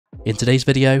In today's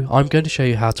video, I'm going to show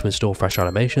you how to install fresh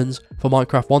animations for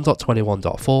Minecraft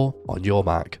 1.21.4 on your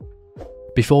Mac.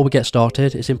 Before we get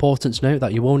started, it's important to note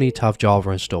that you will need to have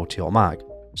Java installed to your Mac,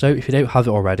 so if you don't have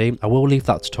it already, I will leave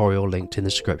that tutorial linked in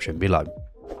the description below.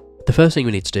 The first thing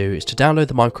we need to do is to download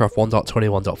the Minecraft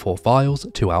 1.21.4 files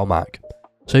to our Mac.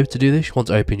 So to do this, you want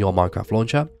to open your Minecraft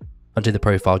launcher, and in the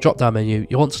profile drop down menu,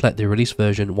 you want to select the release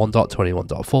version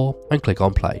 1.21.4 and click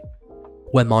on play.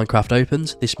 When Minecraft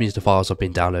opens, this means the files have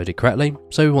been downloaded correctly,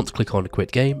 so we want to click on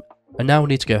quit game, and now we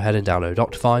need to go ahead and download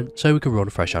Optifine so we can run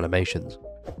fresh animations.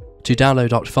 To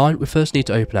download Optifine, we first need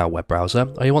to open our web browser,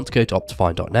 or you want to go to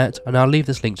optifine.net, and I'll leave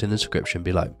this linked in the description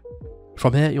below.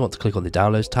 From here, you want to click on the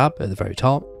Downloads tab at the very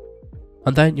top,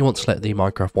 and then you want to select the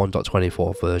Minecraft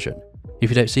 1.24 version. If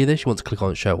you don't see this, you want to click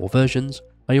on Show All Versions,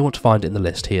 and you want to find it in the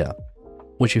list here.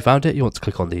 Once you found it, you want to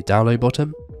click on the Download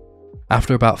button.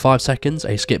 After about 5 seconds,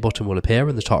 a skip button will appear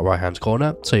in the top right hand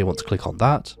corner, so you want to click on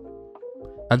that.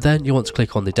 And then you want to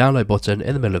click on the Download button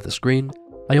in the middle of the screen,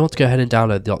 and you want to go ahead and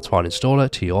download the Optifine installer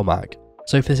to your Mac.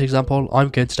 So for this example, I'm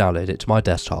going to download it to my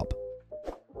desktop.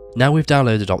 Now we've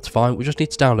downloaded Optifine, we just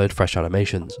need to download fresh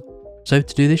animations. So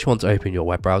to do this, you want to open your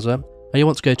web browser, and you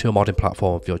want to go to a modding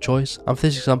platform of your choice, and for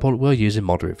this example, we're using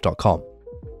modroof.com.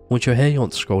 Once you're here, you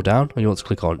want to scroll down, and you want to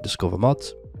click on Discover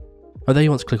Mods, and then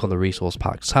you want to click on the Resource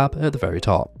Packs tab at the very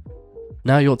top.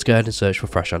 Now you want to go ahead and search for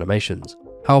fresh animations,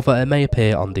 however it may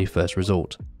appear on the first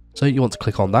result, so you want to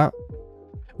click on that.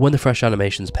 When the fresh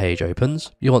animations page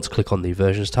opens, you want to click on the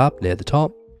Versions tab near the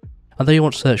top, and then you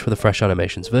want to search for the fresh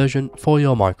animations version for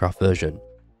your Minecraft version.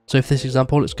 So for this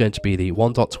example, it's going to be the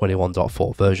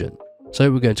 1.21.4 version,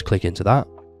 so we're going to click into that,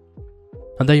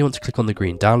 and then you want to click on the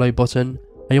green download button,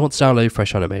 and you want to download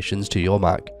fresh animations to your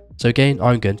Mac, so again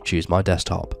I'm going to choose my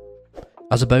desktop.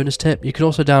 As a bonus tip, you can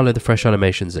also download the fresh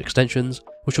animations extensions,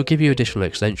 which will give you additional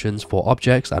extensions for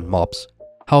objects and mobs.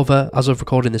 However, as of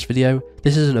recording this video,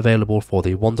 this isn't available for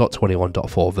the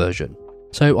 1.21.4 version,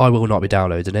 so I will not be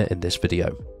downloading it in this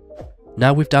video.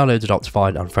 Now we've downloaded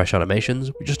Optifine and fresh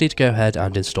animations, we just need to go ahead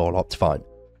and install Optifine.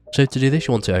 So to do this,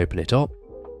 you want to open it up,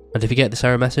 and if you get this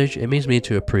error message, it means we need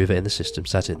to approve it in the system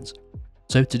settings.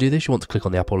 So to do this, you want to click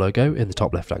on the Apple logo in the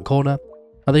top left hand corner,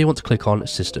 and then you want to click on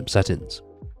System Settings.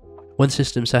 When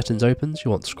System Settings opens, you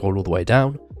want to scroll all the way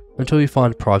down until you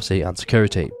find Privacy and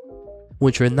Security.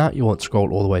 Once you're in that, you want to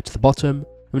scroll all the way to the bottom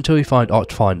until you find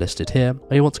Optifine listed here,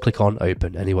 and you want to click on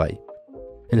Open Anyway.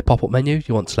 In the pop-up menu,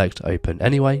 you want to select Open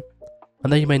Anyway,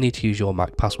 and then you may need to use your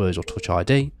Mac passwords or Touch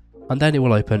ID, and then it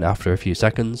will open after a few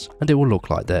seconds, and it will look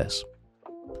like this.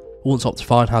 Once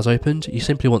Optifine has opened, you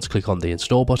simply want to click on the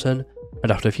Install button,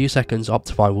 and after a few seconds,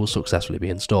 Optifine will successfully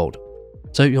be installed.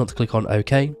 So you want to click on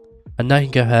OK, and now you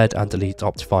can go ahead and delete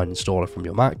Optifine installer from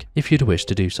your Mac if you'd wish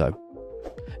to do so.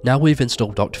 Now we've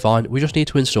installed Optifine, we just need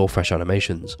to install fresh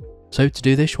animations. So to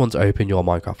do this, you want to open your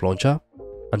Minecraft launcher,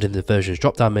 and in the versions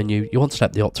drop down menu, you want to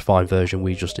select the Optifine version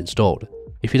we just installed.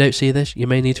 If you don't see this, you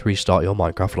may need to restart your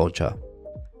Minecraft launcher.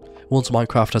 Once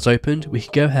Minecraft has opened, we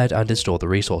can go ahead and install the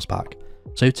resource pack.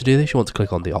 So to do this, you want to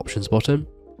click on the Options button,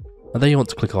 and then you want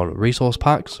to click on Resource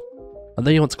Packs, and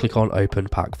then you want to click on Open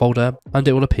Pack Folder, and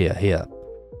it will appear here.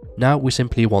 Now we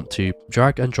simply want to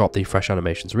drag and drop the Fresh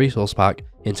Animations resource pack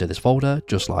into this folder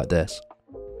just like this.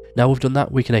 Now we've done that,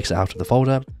 we can exit out of the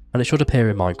folder, and it should appear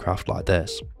in Minecraft like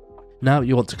this. Now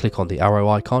you want to click on the arrow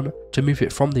icon to move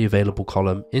it from the available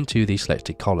column into the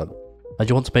selected column, and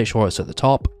you want to make sure it's at the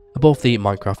top above the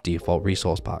Minecraft default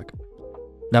resource pack.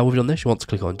 Now we've done this, you want to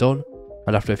click on Done,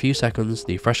 and after a few seconds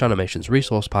the Fresh Animations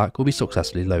resource pack will be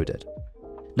successfully loaded.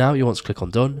 Now you want to click on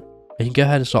Done, and you can go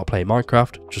ahead and start playing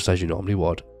Minecraft just as you normally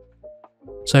would.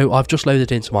 So I've just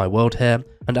loaded into my world here,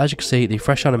 and as you can see, the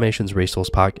Fresh Animations resource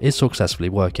pack is successfully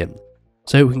working.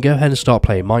 So we can go ahead and start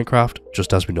playing Minecraft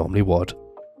just as we normally would.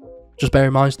 Just bear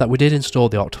in mind that we did install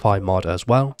the Optifine mod as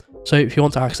well, so if you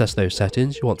want to access those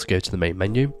settings, you want to go to the main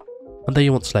menu, and then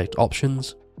you want to select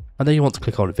Options, and then you want to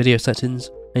click on Video Settings,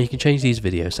 and you can change these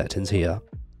video settings here.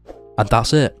 And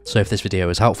that's it. So if this video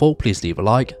is helpful, please leave a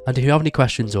like, and if you have any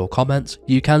questions or comments,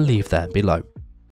 you can leave them below.